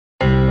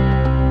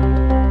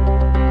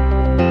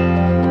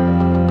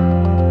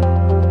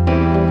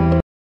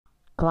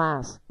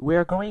Class,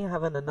 we're going to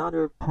have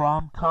another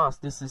prom class.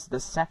 This is the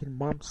second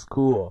month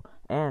school,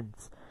 and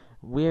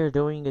we're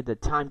doing it the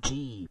time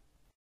G.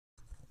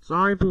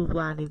 Sorry, Pooh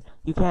Planet,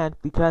 you can't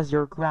because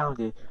you're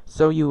grounded,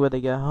 so you would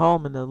get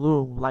home in the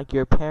room like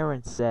your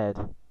parents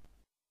said.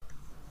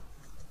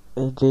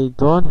 And they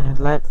don't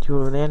let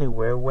you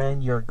anywhere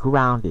when you're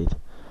grounded.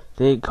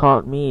 They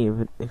call me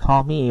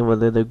a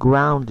little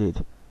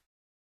grounded.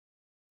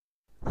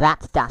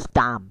 That's just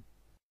dumb.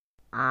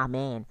 Ah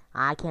man,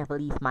 I can't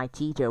believe my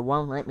teacher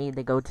won't let me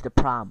to go to the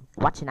prom.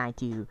 What should I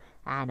do?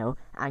 I know,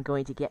 I'm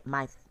going to get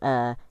my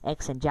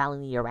ex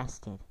Angelini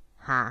arrested.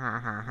 Ha ha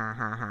ha ha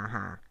ha ha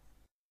ha.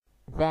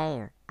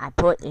 There, I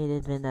put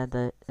it in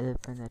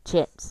the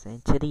chips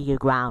into the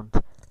ground.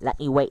 Let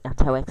me wait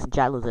until ex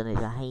Angelini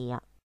is here.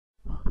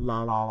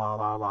 La la la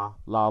la la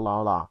la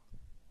la la.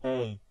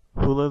 Hey,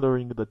 who's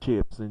littering the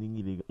chips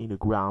in the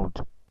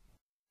ground?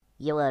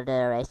 You are the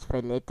arrest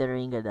for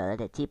littering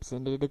the chips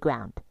into the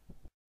ground.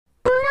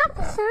 But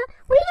officer,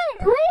 we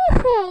didn't do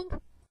anything.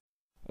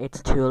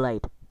 It's too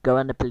late. Go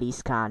in the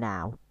police car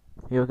now.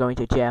 You're going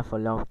to jail for a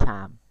long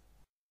time.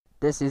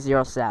 This is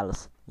your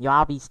cells.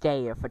 You'll be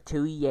staying here for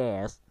 2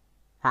 years.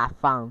 Have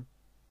fun.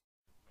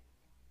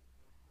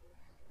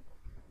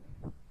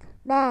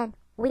 Man,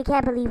 we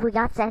can't believe we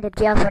got sent to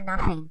jail for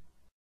nothing.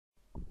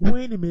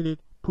 Wait a minute.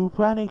 Pooh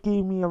Planet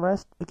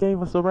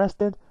gave us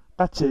arrested?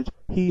 That's it.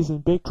 He's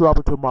in big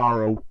trouble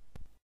tomorrow.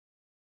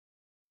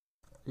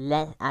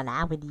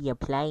 Allow me to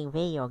play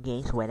video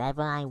games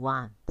whenever I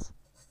want.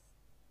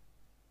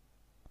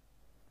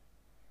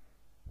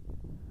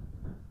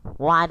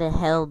 Why the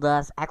hell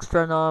does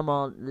Extra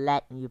Normal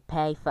let you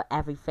pay for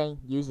everything?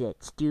 Use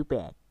it,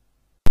 stupid.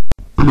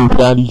 Pooh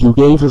Planet, you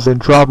gave us in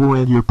trouble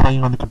and you're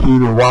playing on the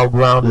computer while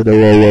grounded.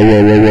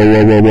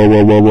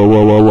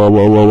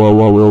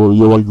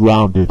 You're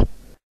grounded.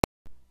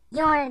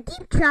 You're in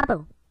deep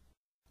trouble.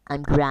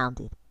 I'm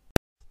grounded.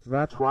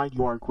 That's right,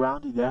 you are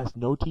grounded. There's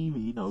no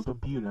TV, no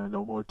computer,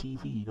 no more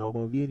TV, no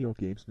more video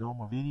games, no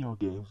more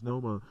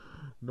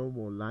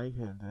like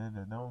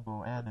and no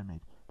more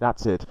anime.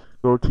 That's it.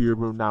 Go to your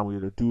room now. We're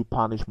gonna do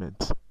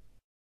punishments.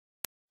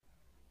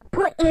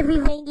 Put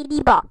everything in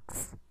the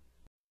box.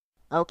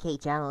 Okay,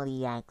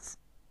 General EX.